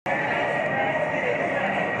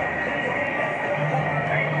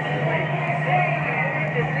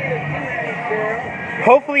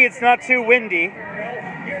Hopefully it's not too windy.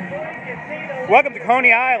 Welcome to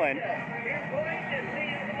Coney Island.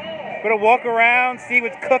 Gonna walk around, see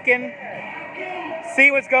what's cooking, see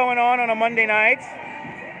what's going on a Monday night.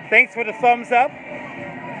 Thanks for the thumbs up.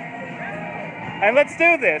 And let's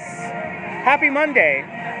do this. Happy Monday.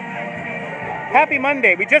 Happy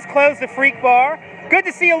Monday. We just closed the Freak Bar. Good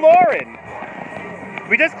to see you, Lauren.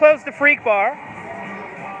 We just closed the Freak Bar.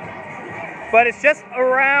 But it's just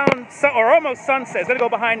around, or almost sunset. It's gonna go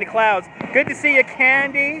behind the clouds. Good to see you,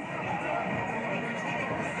 Candy.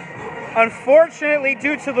 Unfortunately,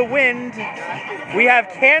 due to the wind, we have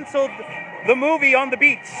canceled the movie on the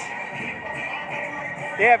beach.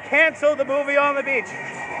 They have canceled the movie on the beach.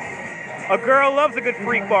 A girl loves a good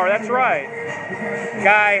freak bar, that's right.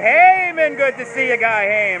 Guy Heyman, good to see you, Guy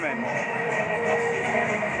Heyman.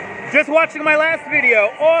 Just watching my last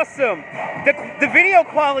video, awesome. The video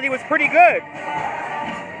quality was pretty good,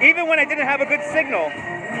 even when I didn't have a good signal.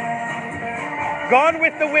 Gone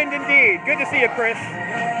with the wind indeed. Good to see you, Chris.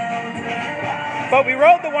 But we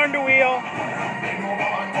rode the Wonder Wheel.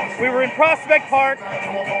 We were in Prospect Park.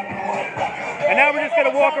 And now we're just going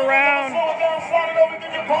to walk around.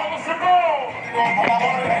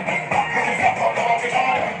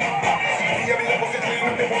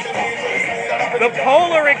 The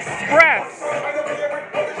Polar Express.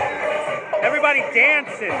 Everybody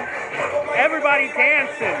dancing. Everybody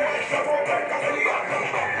dancing.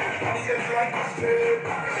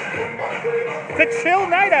 It's a chill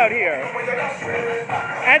night out here.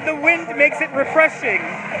 And the wind makes it refreshing.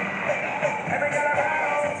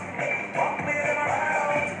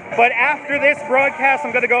 But after this broadcast,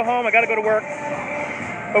 I'm going to go home. I got to go to work.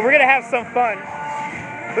 But we're going to have some fun.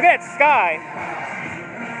 Look at that sky.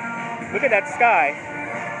 Look at that sky.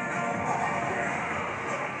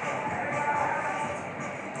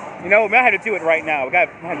 You know, we might have to do it right now. We got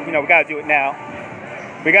to do it now.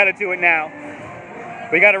 We got to do it now.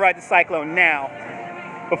 We got to ride the cyclone now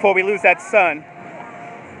before we lose that sun.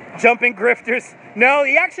 Jumping grifters. No,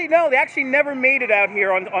 they actually never made it out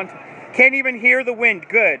here on can't even hear the wind.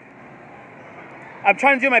 Good. I'm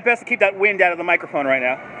trying to do my best to keep that wind out of the microphone right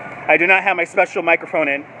now. I do not have my special microphone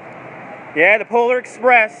in. Yeah, the Polar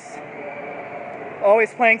Express.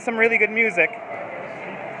 Always playing some really good music.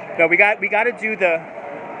 No, we got to do the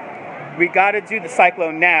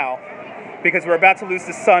cyclone now because we're about to lose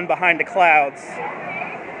the sun behind the clouds.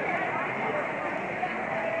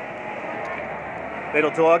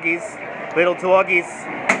 Little doggies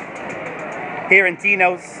here in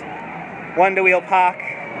Dino's Wonder Wheel Park.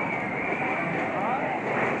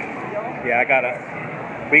 Yeah,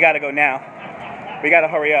 we gotta go now. We gotta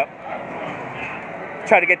hurry up.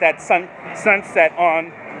 Try to get that sunset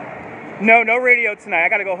on. No radio tonight. I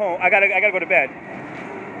gotta go home. I gotta go to bed.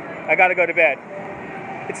 I gotta go to bed.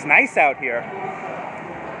 It's nice out here.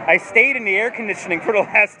 I stayed in the air conditioning for the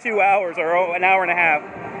last 2 hours or an hour and a half.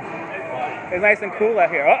 It's nice and cool out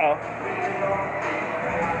here. Uh-oh.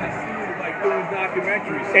 Doing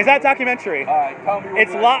documentaries. Is that documentary? All right, tell me.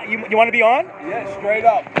 It's live. You want to be on? Yeah, straight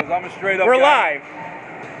up, because I'm a straight up We're guy. live.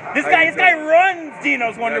 This guy runs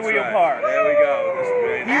Dino's Wonder Wheel Park. There we go.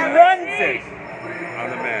 He runs it. I'm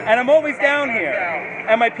the man. And I'm always down here.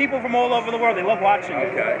 And my people from all over the world, they love watching it.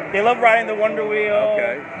 Okay. They love riding the Wonder Wheel.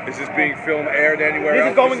 Okay. Is this being filmed, aired anywhere else? This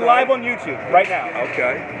is going live on YouTube right now.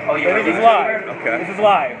 Okay. Oh, this is live. Okay. This is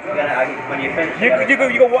live. When you finish, You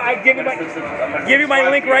go. I give you my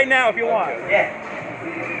link right now if you want. Yeah.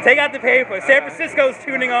 Take out the paper. San Francisco's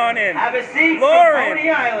tuning on in. Have a seat. Lauren. Coney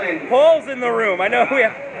Island. Paul's in the room. I know we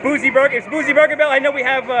have Boozy Burger. It's Boozy Burger Bell. I know we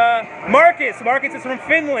have Marcus. Marcus is from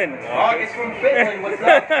Finland. Marcus from Finland. What's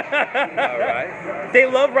up? All right. They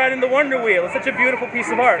love riding the Wonder Wheel. It's such a beautiful piece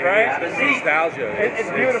of art, right? Have a seat. Nostalgia. It's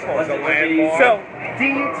beautiful. It's a landmark. So,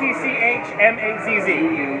 D-U-T-C-H-M-A-Z-Z.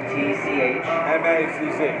 D-U-T-C-H.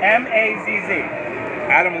 M-A-Z-Z. M-A-Z-Z.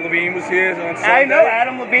 Adam Levine was here on Sunday. I know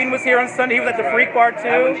Adam Levine was here on Sunday. He was at the Freak Bar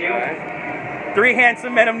too. Three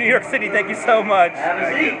handsome men of New York City. Thank you so much. Have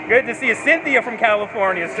a seat. Good to see you. Cynthia from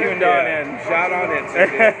California is tuned on in. Shout on in.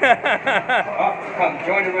 Come,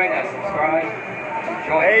 join it right now. Subscribe.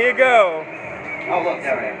 Join. There you go. Oh, look,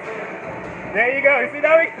 there I am. There you go. You see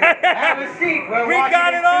now we Have a seat. We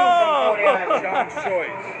got it all. Chong's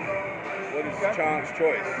Choice. What is Chong's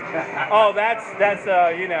Choice? Oh, that's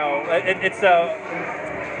you know, it's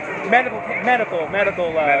medical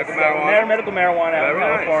marijuana out in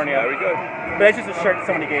California. Nice. Very good. But that's just a shirt that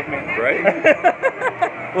somebody gave me. Great.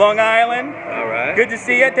 Long Island. All right. Good to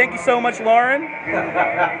see you. Thank you so much, Lauren.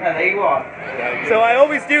 There you are. So I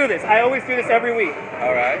always do this. I always do this every week.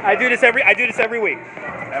 All right. I do this every week.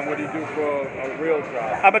 And what do you do for a real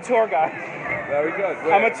job? I'm a tour guide. Very good.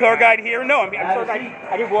 I'm a tour guide here. No, I'm a tour guide.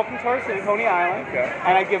 I give walking tours in Coney Island, Okay.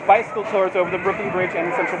 and I give bicycle tours over the Brooklyn Bridge and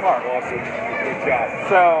in Central Park. Awesome. Good job.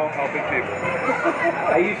 So Helping people.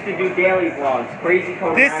 I used to do daily vlogs. Crazy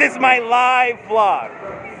Coney this Island. is my live vlog.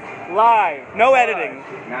 Live, no editing.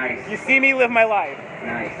 Nice. You see me live my life.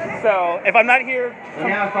 Nice. So if I'm not here, So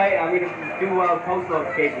now I'm going to do post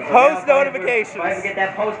notifications. So Post now notifications. If I ever get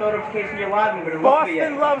that post notification you're live, I'm going to look for you.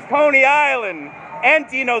 Boston loves Coney Island and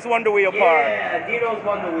Dino's Wonder Wheel Park. Yeah, Dino's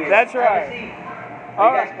Wonder Wheel. That's Have right. a seat. All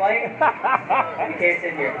Are you guys playing? You can't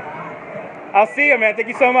sit here. I'll see you, man. Thank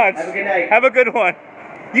you so much. Have a good night. Have a good one.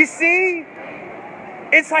 You see?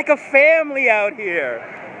 It's like a family out here.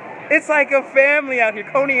 It's like a family out here.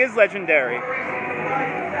 Coney is legendary.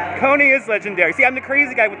 Coney is legendary. See, I'm the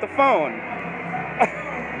crazy guy with the phone.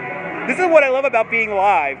 This is what I love about being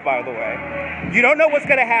live, by the way. You don't know what's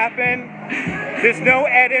going to happen. There's no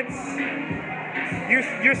edits.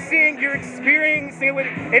 You're experiencing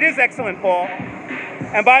it. It is excellent, Paul.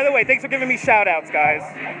 And by the way, thanks for giving me shout outs, guys.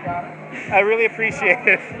 I really appreciate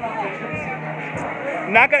it.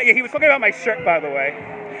 Yeah, he was talking about my shirt, by the way.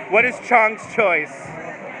 What is Chong's choice?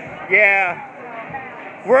 Yeah.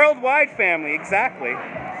 Worldwide family, exactly.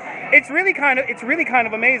 It's really kind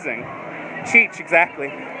of amazing. Cheech, exactly.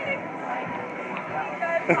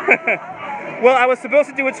 Well, I was supposed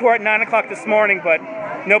to do a tour at 9 o'clock this morning, but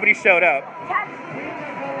nobody showed up.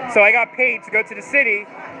 So I got paid to go to the city,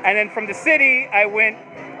 and then from the city, I went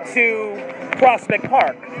to Prospect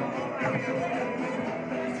Park.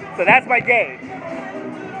 So that's my day.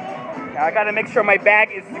 Now I gotta make sure my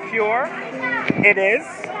bag is secure. It is.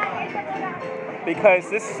 Because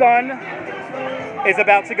this sun is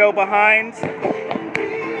about to go behind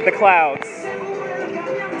the clouds.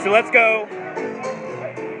 So let's go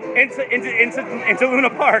into Luna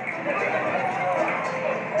Park.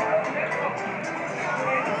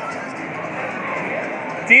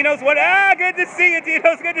 Dino's what? Good to see you,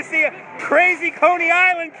 Dino's. Good to see you. Crazy Coney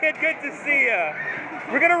Island kid. Good to see you.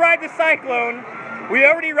 We're gonna ride the Cyclone. We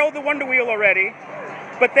already rode the Wonder Wheel already,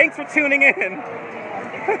 but thanks for tuning in.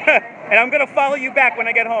 And I'm gonna follow you back when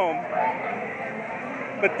I get home.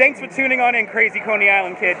 But thanks for tuning on in, Crazy Coney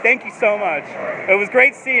Island kid. Thank you so much. It was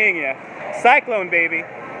great seeing you. Cyclone, baby.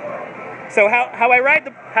 So how I ride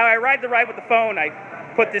the ride with the phone, I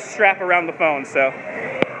put this strap around the phone. So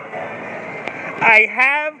I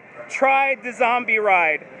have tried the zombie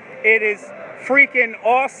ride. It is freaking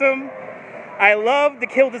awesome. I love the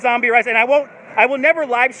Kill the Zombie rides, and I will never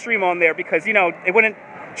live stream on there because, you know, it wouldn't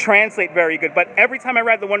translate very good. But every time I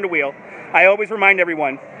ride the Wonder Wheel, I always remind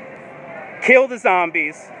everyone, kill the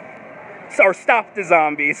zombies, or stop the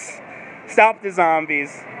zombies. Stop the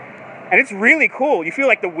zombies. And it's really cool. You feel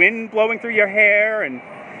like the wind blowing through your hair, and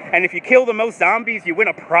if you kill the most zombies, you win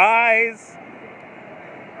a prize.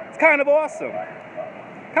 It's kind of awesome.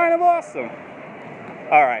 Kind of awesome.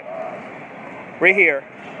 All right. We're here.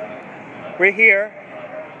 We're here.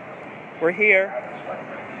 We're here.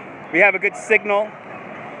 We have a good signal.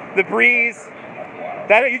 The breeze.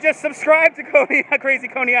 You just subscribed to Crazy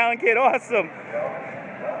Coney Island Kid. Awesome.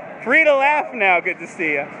 Free to laugh now. Good to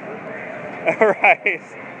see you. All right.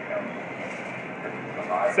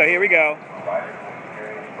 So here we go.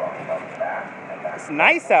 It's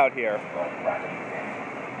nice out here.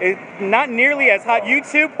 It's not nearly as hot. You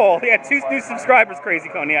too, Paul. You got 2 new subscribers, Crazy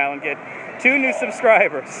Coney Island Kid. 2 new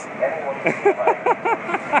subscribers.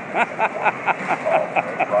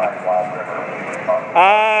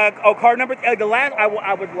 Car number. The last.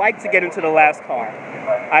 I would like to get into the last car.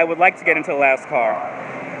 I would like to get into the last car.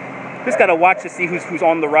 Just gotta watch to see who's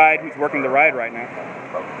on the ride, who's working the ride right now.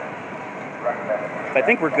 I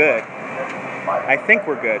think we're good. I think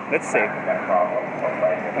we're good. Let's see.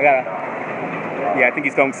 Yeah, I think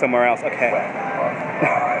he's going somewhere else. Okay.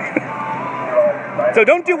 So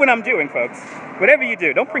don't do what I'm doing, folks. Whatever you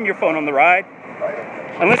do, don't bring your phone on the ride.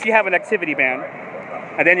 Unless you have an activity band.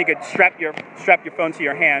 And then you could strap your phone to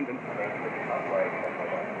your hand. And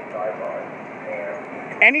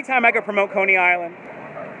anytime I could promote Coney Island,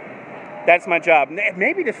 that's my job.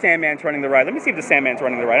 Maybe the Sandman's running the ride. Let me see if the Sandman's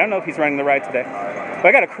running the ride. I don't know if he's running the ride today. But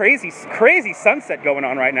I got a crazy sunset going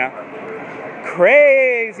on right now.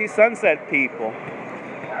 Crazy sunset, people.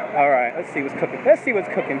 All right, let's see what's cooking. Let's see what's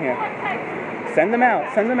cooking here. Send them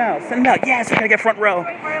out. Send them out. Send them out. Yes, we're gonna get front row.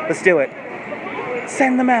 Let's do it.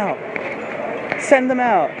 Send them out. Send them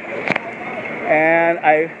out. And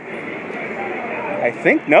I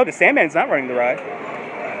think no, the Sandman's not running the ride.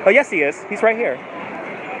 Oh yes, he is. He's right here.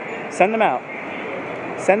 Send them out.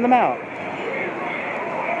 Send them out.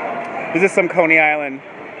 This is some Coney Island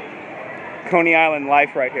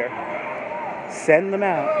life right here. Send them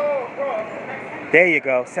out. There you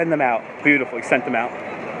go. Send them out. Beautiful. You sent them out.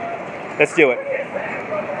 Let's do it.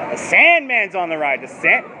 The Sandman's on the ride. The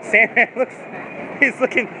Sandman he's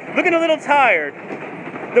looking a little tired.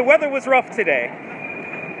 The weather was rough today.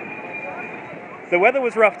 The weather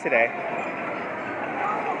was rough today.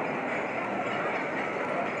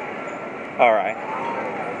 All right.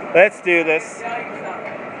 Let's do this.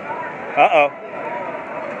 Uh-oh.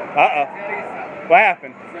 Uh-oh. What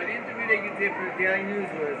happened? So the interview that you did for the Daily News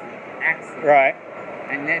was excellent. Right.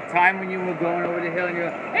 And that time when you were going over the hill and you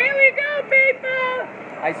were, here we go, people!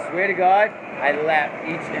 I swear to God, I laughed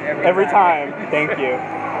each and every time. Thank you.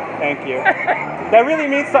 Thank you. That really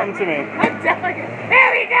means something to me. I'm telling you,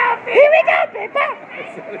 here we go, people! Here we go,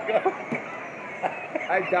 people!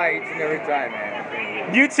 I die each and every time,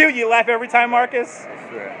 man. You too? You laugh every time, Marcus? I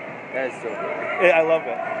swear. That is so good. Yeah, I love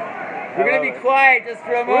it. We're going to be quiet just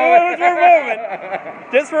for a moment. Just for a moment.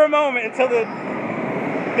 Just for a moment until the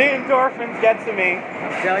endorphins get to me.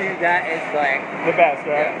 I'm telling you, that is like... The best,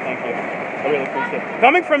 right? Yeah. Thank you. I really appreciate it.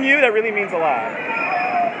 Coming from you, that really means a lot.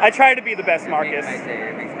 I try to be the best, Marcus. It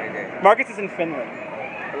makes my day. Marcus is in Finland.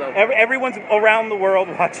 Hello. Everyone's around the world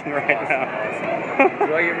watching right now.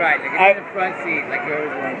 Well, you're right. Like, get in the front seat like you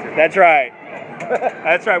always want to. That's right.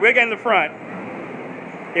 That's right. We're getting the front.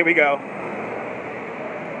 Here we go.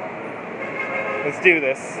 Let's do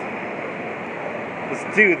this. Let's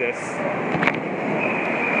do this.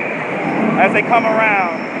 As they come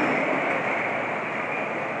around.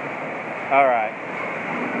 All right.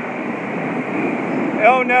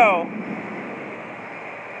 Oh no.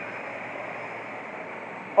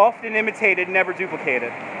 Often imitated, never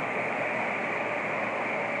duplicated.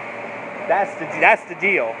 That's the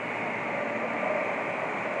deal.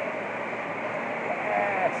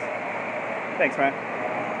 Yes. Thanks, man.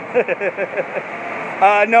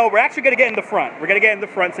 No, we're actually going to get in the front. We're going to get in the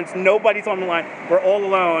front since nobody's on the line. We're all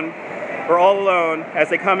alone. We're all alone as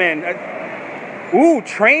they come in. Ooh,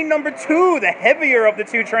 train number 2, the heavier of the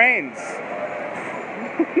 2 trains.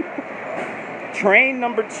 Train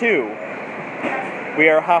number 2. We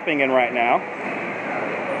are hopping in right now.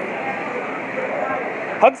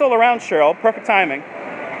 Hugs all around, Cheryl. Perfect timing.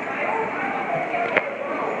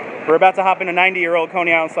 We're about to hop in a 90-year-old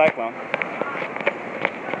Coney Island Cyclone.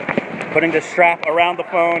 Putting the strap around the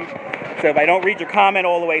phone, so if I don't read your comment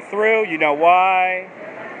all the way through, you know why.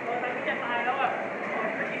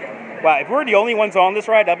 Wow, if we're the only ones on this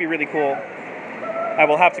ride, that'd be really cool. I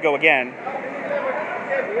will have to go again.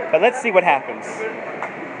 But let's see what happens.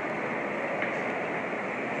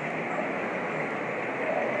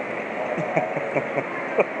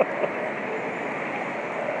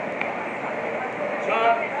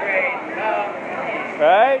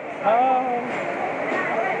 Right?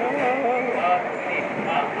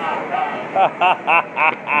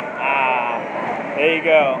 There you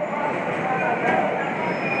go.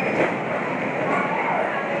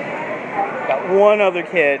 Got one other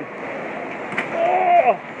kid.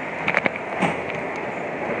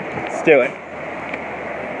 Let's do it.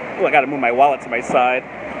 Oh, I gotta move my wallet to my side.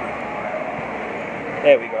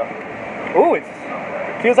 There we go. Ooh, it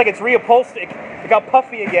feels like it's reupholstered. It got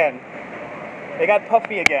puffy again. They got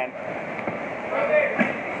puffy again.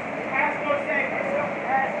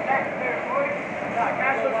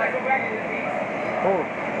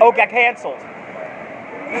 Oh, got canceled.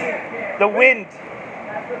 The wind.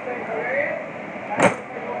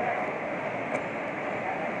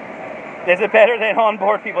 Is it better than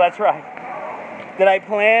on-board people? That's right. Did I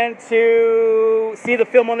plan to see the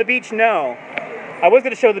film on the beach? No. I was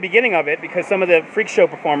going to show the beginning of it because some of the freak show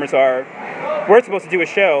performers were supposed to do a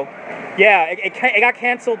show. Yeah, it got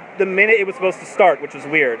canceled the minute it was supposed to start, which was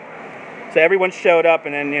weird. So everyone showed up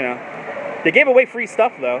and then, you know. They gave away free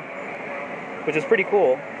stuff, though, which is pretty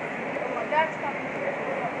cool.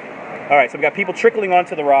 All right, so we got people trickling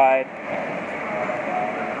onto the ride.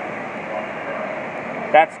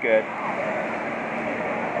 That's good.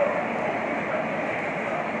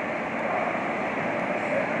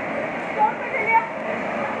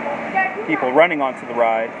 People running onto the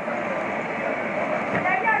ride.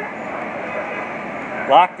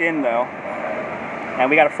 Locked in, though. And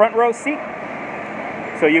we got a front row seat.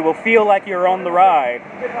 So you will feel like you're on the ride.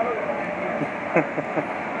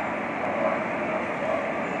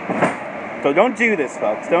 So don't do this,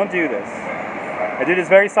 folks. Don't do this. I do this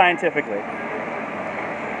very scientifically.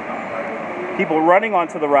 People running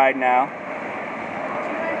onto the ride now.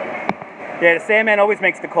 Yeah, the Sandman always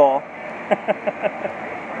makes the call.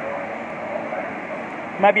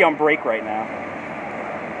 Might be on break right now.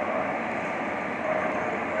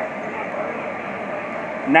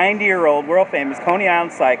 90-year-old world famous Coney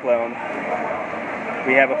Island Cyclone.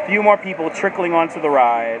 We have a few more people trickling onto the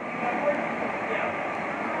ride.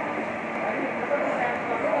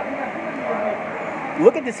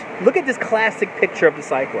 Look at this classic picture of the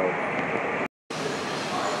cyclone.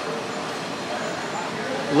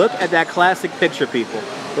 Look at that classic picture, people.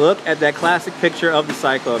 Look at that classic picture of the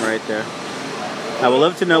cyclone right there. I would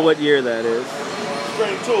love to know what year that is.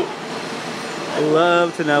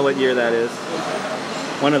 Love to know what year that is.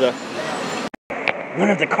 One of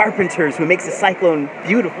the carpenters who makes the cyclone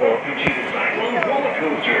beautiful.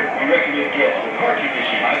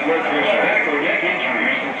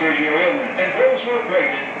 And those who are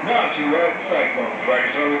pregnant not to ride the cyclone.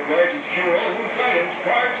 Riders are required to secure all loose items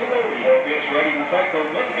prior to loading. All guests riding the cyclone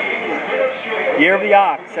must be able to sit up straight. Year of the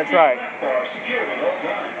ox, that's right. Secured at all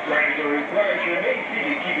times. Riders are required to remain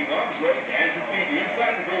seated, keeping arms raised, hands and feet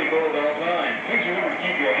inside the vehicle at all times. Please remember to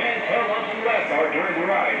keep your hands held onto the lap bar during the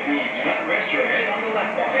ride. Please do not rest your head on the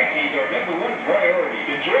lap bar. Safety is our #1 priority.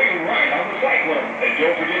 Enjoy your ride on the cyclone. And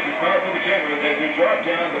don't forget to smile for the cameras as we drop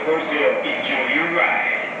down the first hill. Enjoy your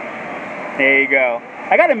ride. There you go.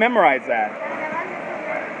 I gotta memorize that.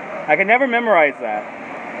 I can never memorize that.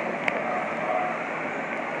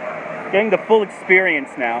 Getting the full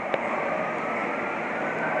experience now.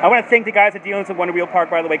 I want to thank the guys at Dealings at Wonder Wheel Park,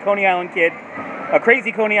 by the way. Coney Island Kid. A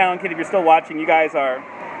crazy Coney Island Kid, if you're still watching, you guys are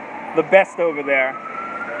the best over there.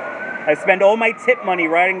 I spend all my tip money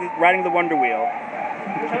riding the Wonder Wheel.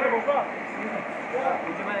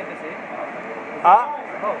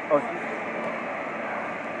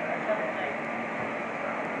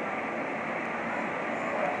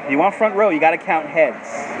 You want front row, you gotta count heads.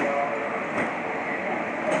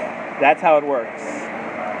 That's how it works.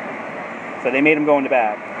 So they made him go in the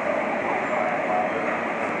back.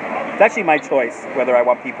 It's actually my choice whether I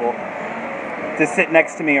want people to sit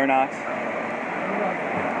next to me or not.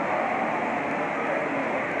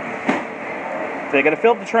 So you gotta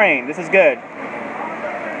fill up the train. This is good.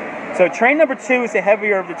 So train number 2 is the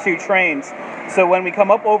heavier of the two trains. So when we come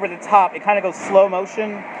up over the top, it kind of goes slow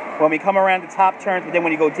motion. When we come around the top turns, but then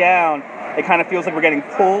when you go down, it kind of feels like we're getting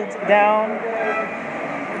pulled down.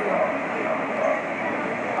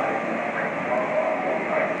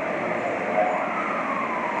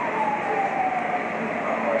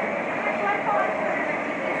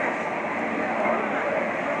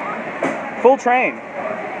 Full train.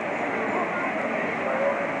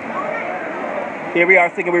 Here we are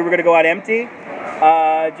thinking we were going to go out empty.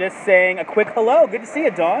 Just saying a quick hello. Good to see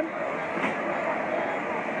you, Dawn.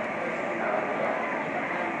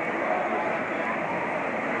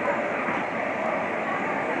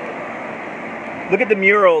 Look at the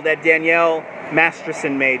mural that Danielle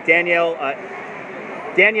Masterson made. Danielle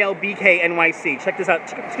BK NYC. Check this out.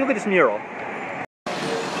 Look at this mural.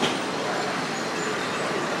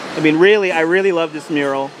 I mean, really, I really love this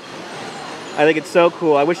mural. I think it's so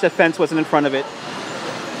cool. I wish the fence wasn't in front of it.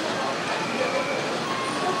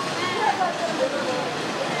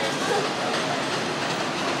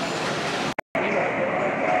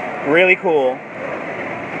 Really cool.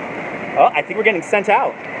 Oh, I think we're getting sent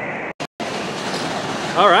out.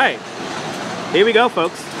 All right, here we go,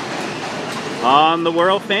 folks. On the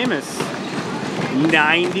world famous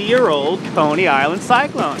 90-year-old Coney Island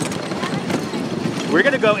Cyclone. We're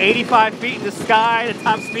gonna go 85 feet in the sky. The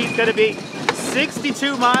top speed's gonna be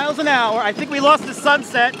 62 miles an hour. I think we lost the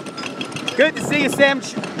sunset. Good to see you, Sam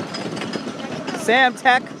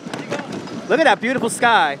Tech. Look at that beautiful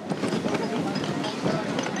sky.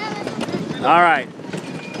 All right,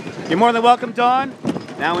 you're more than welcome, Dawn.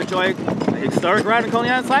 Now enjoy historic ride on Coney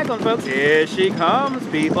Island Cyclone, folks. Here she comes,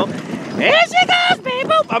 people. Here she comes,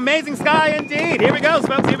 people. Amazing sky indeed. Here we go,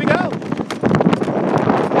 folks. Here we go.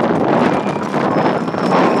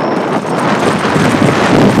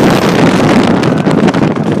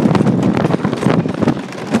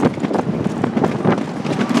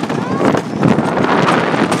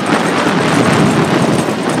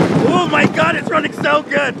 Oh my God, it's running so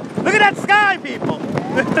good. Look at that sky, people.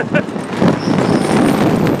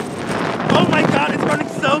 Oh my God, it's running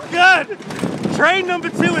so good! Train number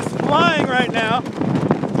 2 is flying right now.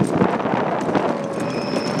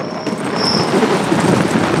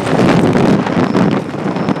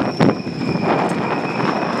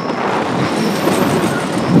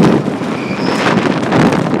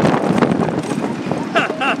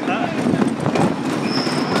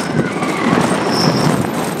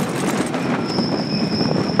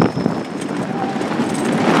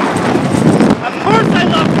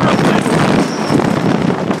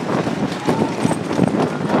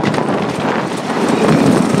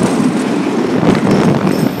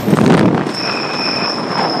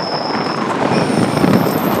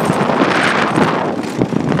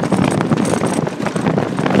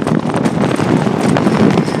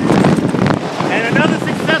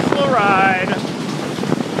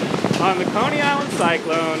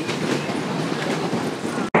 Cyclone.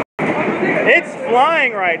 It's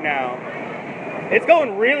flying right now. It's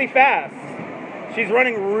going really fast. She's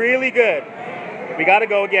running really good. We gotta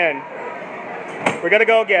go again. We're gonna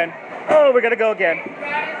go again. Oh, we're gonna go again.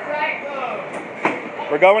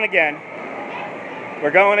 We're going again.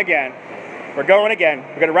 We're going again. We're going again.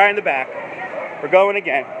 We're gonna ride in the back. We're going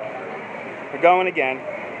again. We're going again.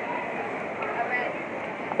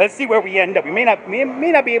 Let's see where we end up. We may not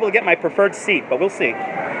be able to get my preferred seat, but we'll see.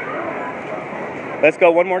 Let's go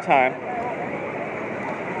one more time.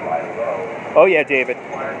 Oh yeah, David.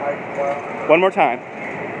 One more time.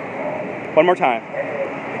 One more time.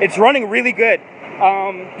 It's running really good.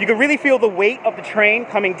 You can really feel the weight of the train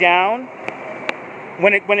coming down.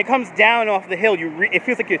 When it comes down off the hill, it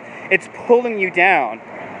feels like it's pulling you down.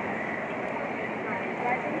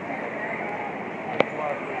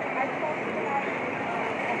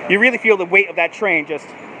 You really feel the weight of that train just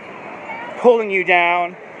pulling you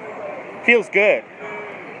down. Feels good.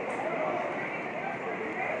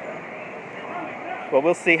 Well,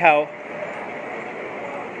 we'll see how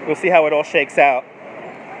it all shakes out.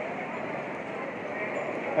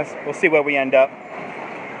 We'll see where we end up.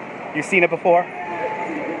 You've seen it before?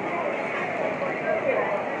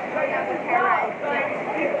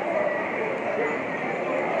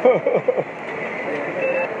 Boom.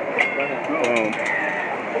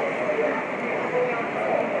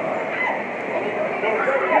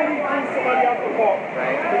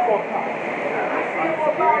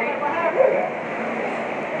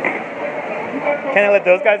 Can I let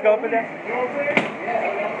those guys go over there?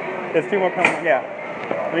 There's two more coming. Yeah.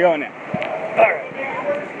 We're going now. All right.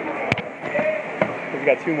 We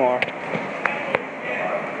got two more.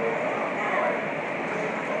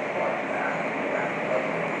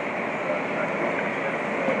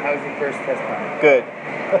 How was your first test run? Good.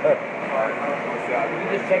 You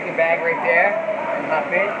just check your bag right there and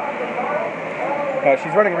hop in. No,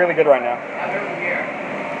 she's running really good right now. I'm over here.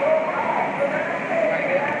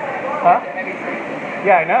 Huh? The heavy train.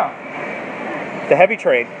 Yeah, I know. The heavy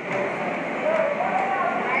train.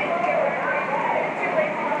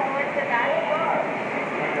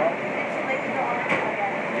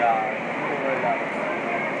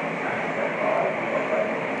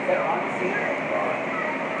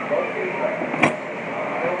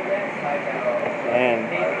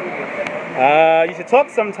 And you should talk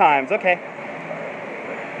sometimes. Okay.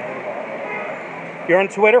 You're on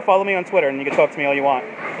Twitter? Follow me on Twitter and you can talk to me all you want.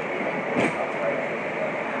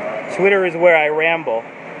 Twitter is where I ramble.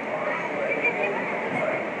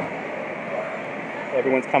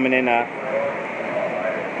 Everyone's coming in.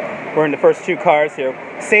 We're in the first two cars here.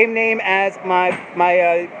 Same name as my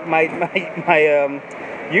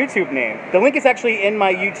YouTube name. The link is actually in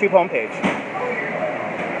my YouTube homepage.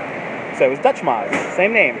 So it was Dutch Mods.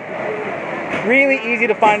 Same name. Really easy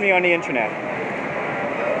to find me on the internet.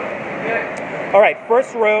 All right,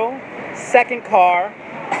 first row, second car.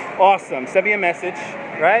 Awesome. Send me a message.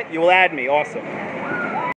 Right? You will add me. Awesome.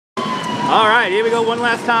 All right, here we go one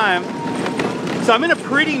last time. So I'm in a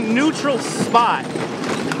pretty neutral spot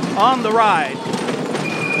on the ride.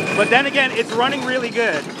 But then again, it's running really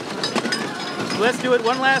good. So let's do it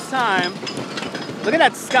one last time. Look at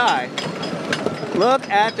that sky. Look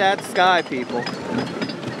at that sky, people.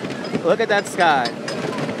 Look at that sky.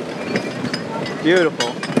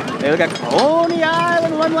 Beautiful. Hey, look at Coney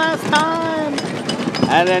Island one last time.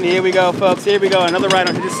 And then here we go, folks. Here we go. Another ride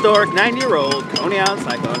on the historic 90-year-old Coney Island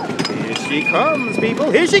Cyclone. Here she comes, people.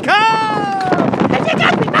 Here she comes! Here she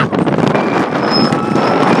comes, people!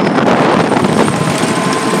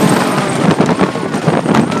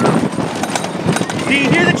 Do you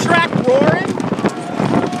hear the track roaring?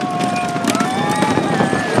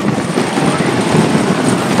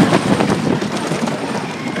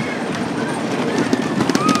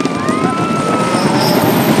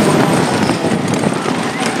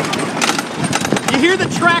 Hear the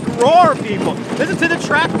track roar, people. Listen to the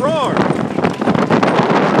track roar.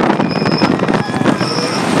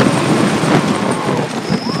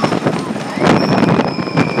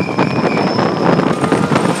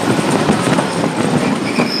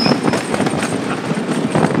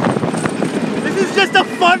 This is just a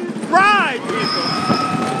fun ride, people.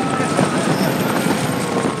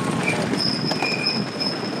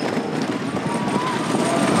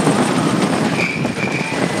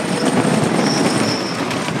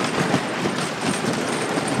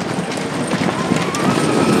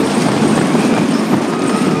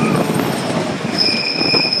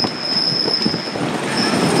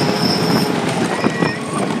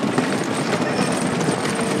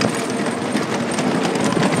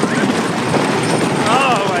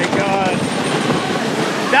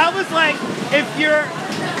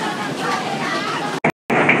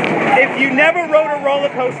 never rode a roller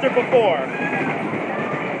coaster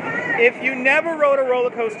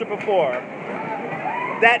before,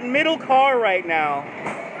 that middle car right now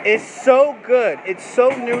is so good. It's so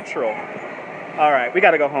neutral. All right, we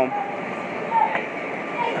gotta go home.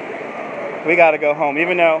 We gotta go home,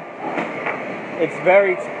 even though it's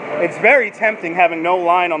very tempting having no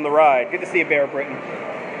line on the ride. Good to see you, Bear Britain.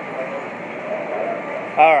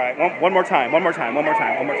 All right, one more time.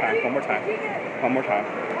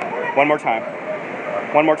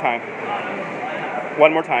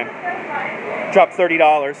 Drop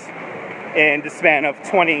 $30 in the span of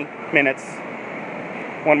 20 minutes.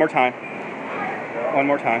 One more time.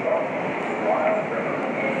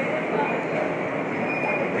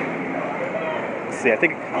 Let's see, I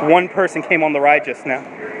think one person came on the ride just now.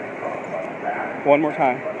 One more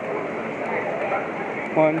time.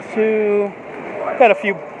 1, 2. Got a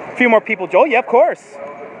few more people. Oh, yeah, of course.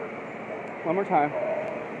 One more time.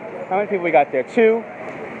 How many people we got there? 2.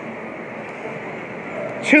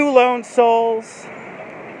 2 lone souls.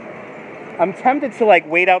 I'm tempted to like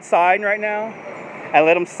wait outside right now and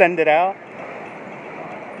let them send it out.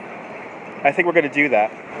 I think we're gonna do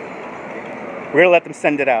that. We're gonna let them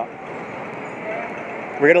send it out.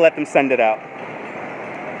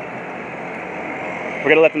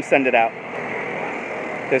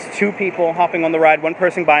 There's 2 people hopping on the ride. 1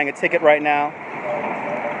 person buying a ticket right now.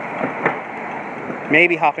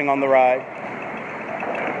 Maybe hopping on the ride.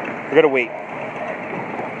 We're gonna wait.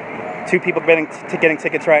 2 people getting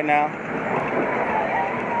tickets right now.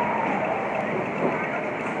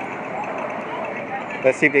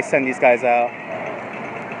 Let's see if they send these guys out.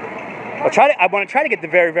 I want to try to get the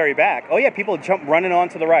very, very back. Oh yeah, people jump running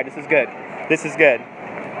onto the ride. This is good.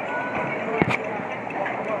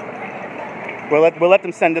 We'll let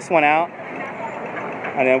them send this one out,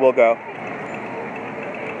 and then we'll go.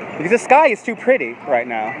 Because the sky is too pretty right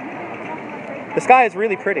now. The sky is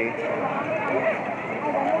really pretty.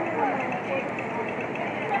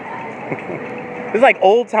 This is like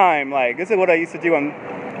old time. Like this is what I used to do on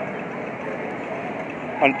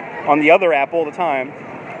the other app all the time.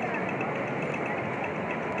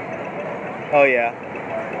 Oh yeah.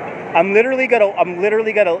 I'm literally gonna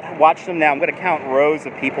watch them now. I'm gonna count rows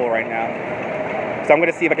of people right now. So I'm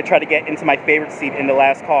gonna see if I can try to get into my favorite seat in the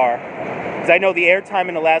last car. Because I know the airtime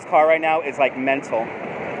in the last car right now is like mental.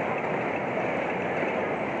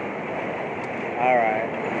 All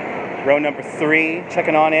right. Row number 3,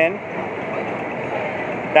 checking on in.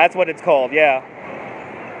 That's what it's called, yeah.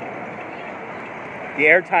 The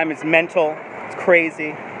airtime is mental. It's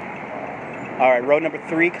crazy. All right, row number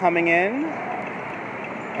 3 coming in.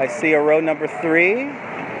 I see a row number 3.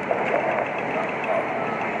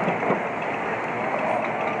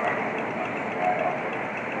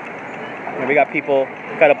 And we got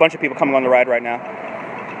a bunch of people coming on the ride right now.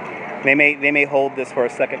 They may hold this for a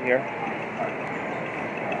second here.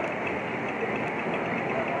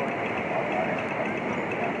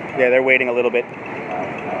 Yeah, they're waiting a little bit.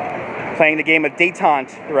 Playing the game of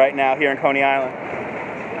détente right now here in Coney Island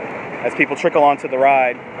as people trickle onto the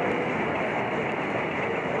ride.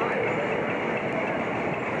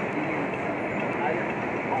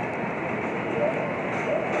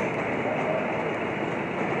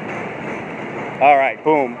 All right,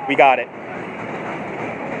 boom, we got it.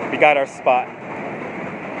 We got our spot.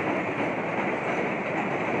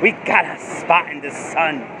 We got a spot in the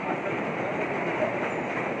sun.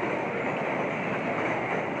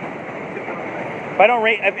 If I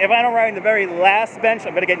don't ride in the very last bench,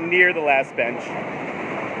 I'm gonna get near the last bench.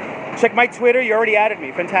 Check my Twitter, you already added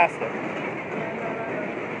me, fantastic.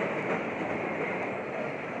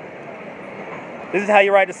 This is how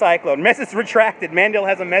you ride a Cyclone. Message retracted. Mandel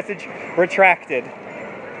has a message retracted.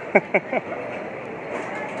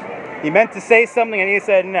 He meant to say something and he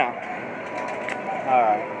said no. All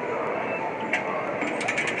right.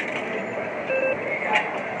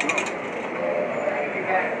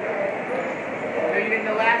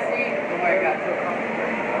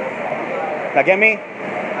 Now get me.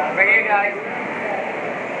 Right here, guys.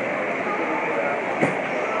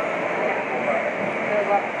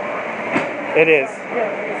 It is.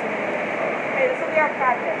 Hey, this will be our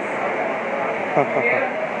practice.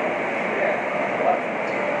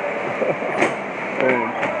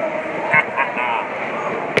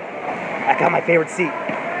 I got my favorite seat.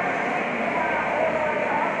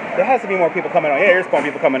 There has to be more people coming on. Yeah, there's more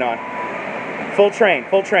people coming on. Full train.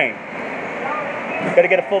 Gotta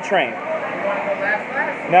get a full train.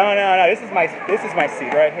 No. This is my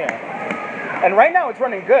seat right here. And right now it's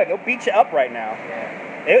running good. It'll beat you up right now.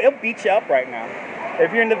 It'll beat you up right now.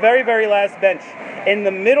 If you're in the very, very last bench. In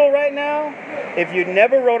the middle right now, if you've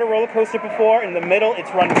never rode a roller coaster before, in the middle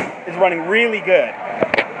it's running is running really good.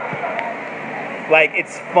 Like,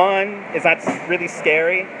 it's fun, it's not really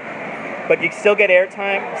scary, but you still get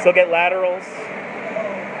airtime, still get laterals.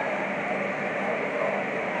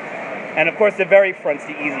 And of course, the very front's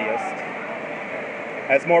the easiest,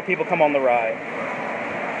 as more people come on the ride.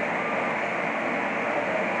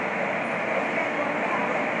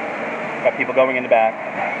 Got people going in the back.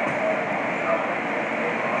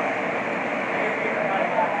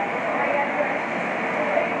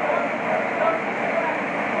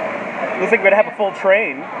 Looks like we're gonna have a full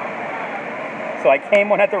train. So I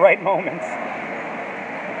came on at the right moment.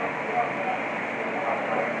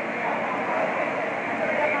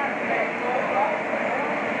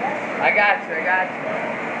 I got you.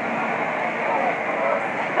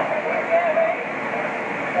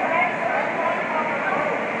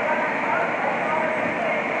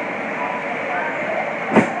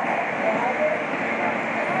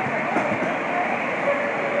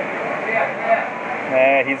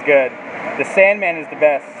 Yeah, he's good. The Sandman is the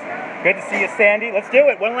best. Good to see you, Sandy. Let's do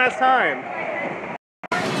it one last time.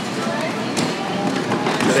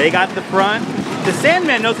 So they got the front. The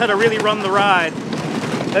Sandman knows how to really run the ride.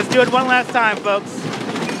 Let's do it one last time, folks.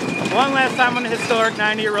 One last time on the historic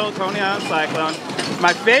 90-year-old Coney Island Cyclone.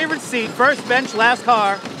 My favorite seat, first bench, last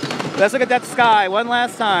car. Let's look at that sky one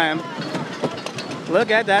last time. Look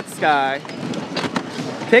at that sky.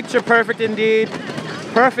 Picture perfect indeed.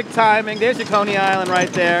 Perfect timing. There's your Coney Island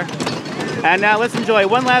right there. And now let's enjoy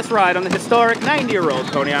one last ride on the historic 90-year-old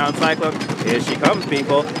Coney Island Cyclone. Here she comes,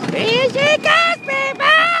 people. Here she comes, people!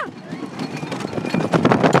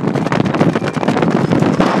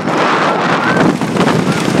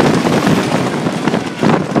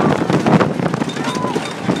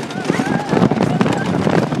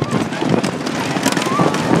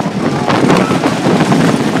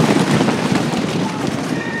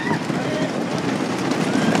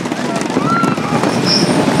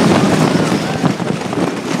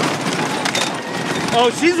 Oh,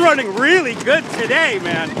 she's running really good today,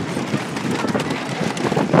 man.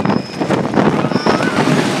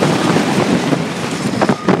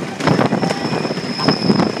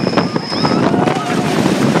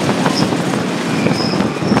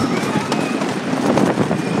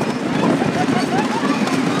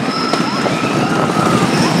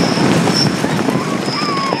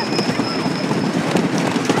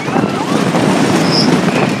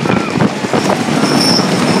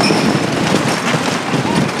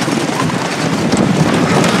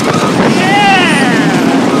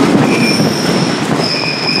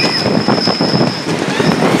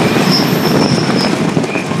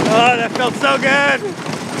 Felt so good.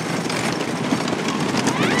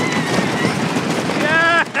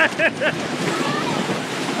 Yeah.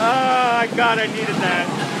 Oh God, I needed that.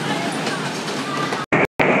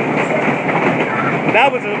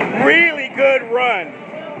 That was a really good run.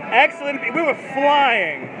 Excellent. We were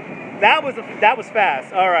flying. That was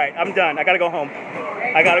fast. All right, I'm done. I gotta go home.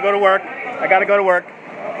 I gotta go to work. I gotta go to work.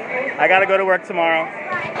 I gotta go to work tomorrow.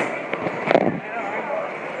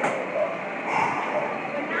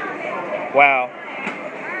 Wow.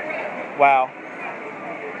 Wow.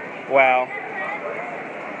 Wow.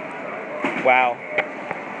 Wow.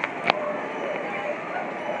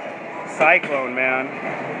 Cyclone, man.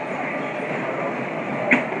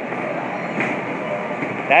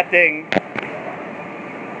 That thing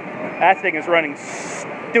is running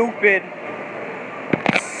stupid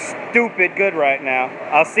good right now.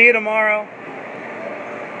 I'll see you tomorrow.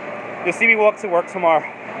 You'll see me walk to work tomorrow.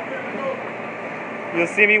 You'll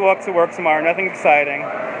see me walk to work tomorrow. Nothing exciting.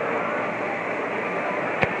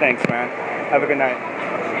 Thanks, man. Have a good night.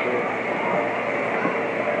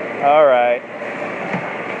 All right.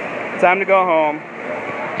 Time to go home.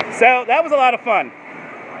 So, that was a lot of fun.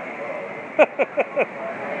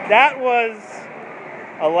 That was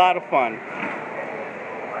a lot of fun.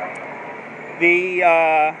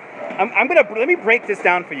 Let me break this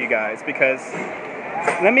down for you guys, because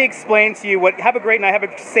let me explain to you have a great night. Have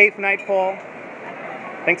a safe night, Paul.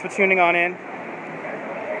 Thanks for tuning on in.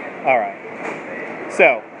 All right.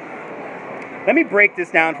 So, let me break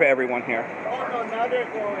this down for everyone here. Oh, no, now they're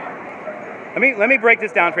going. Let me break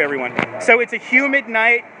this down for everyone. So it's a humid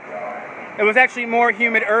night. It was actually more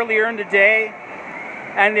humid earlier in the day,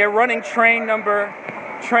 and they're running train number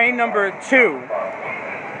 2,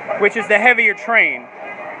 which is the heavier train.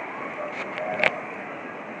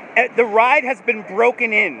 The ride has been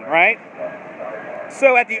broken in, right?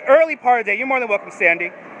 So at the early part of the day, you're more than welcome,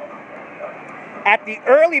 Sandy. At the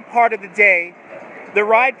early part of the day, the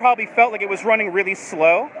ride probably felt like it was running really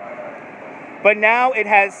slow. But now it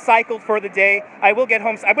has cycled for the day. I will get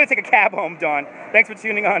home. I'm going to take a cab home, Dawn. Thanks for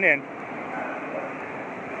tuning on in.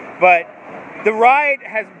 But the ride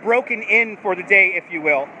has broken in for the day, if you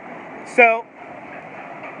will. So,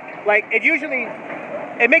 like,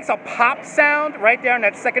 it makes a pop sound right there in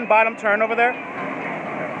that second bottom turn over there.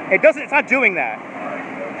 It's not doing that.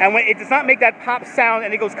 And when it does not make that pop sound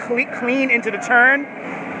and it goes clean into the turn,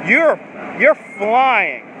 you're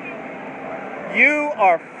flying. You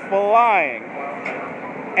are flying.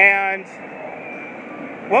 And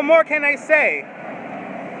what more can I say?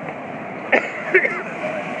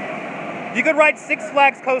 You could ride Six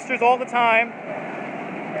Flags coasters all the time,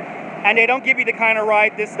 and they don't give you the kind of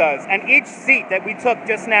ride this does. And each seat that we took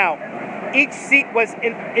just now, each seat was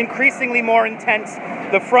increasingly more intense.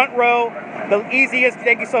 The front row, the easiest.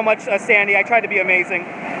 Thank you so much, Sandy. I tried to be amazing.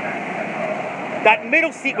 That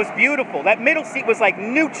middle seat was beautiful. That middle seat was like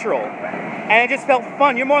neutral, and it just felt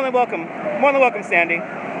fun. You're more than welcome. More than welcome, Sandy.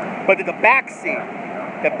 But the back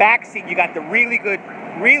seat, you got the really good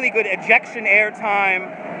ejection air time,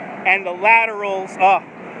 and the laterals. Oh,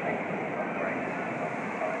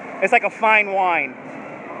 it's like a fine wine.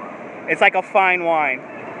 It's like a fine wine.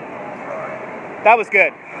 That was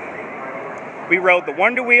good. We rode the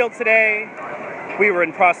Wonder Wheel today. We were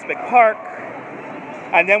in Prospect Park.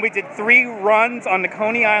 And then we did 3 runs on the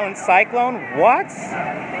Coney Island Cyclone. What?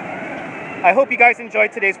 I hope you guys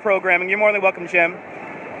enjoyed today's programming. You're more than welcome, Jim.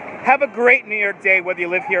 Have a great New York day, whether you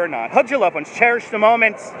live here or not. Hug your loved ones. Cherish the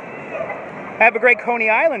moments. Have a great Coney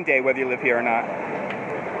Island day, whether you live here or not.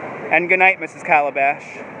 And good night, Mrs. Calabash,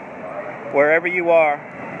 wherever you are.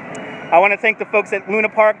 I want to thank the folks at Luna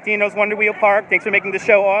Park, Dino's Wonder Wheel Park. Thanks for making the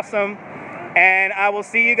show awesome. And I will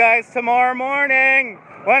see you guys tomorrow morning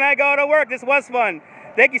when I go to work. This was fun.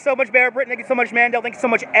 Thank you so much, Bear Britton. Thank you so much, Mandel. Thank you so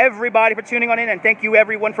much, everybody, for tuning on in. And thank you,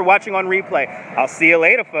 everyone, for watching on replay. I'll see you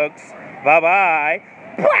later, folks.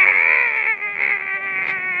 Bye-bye.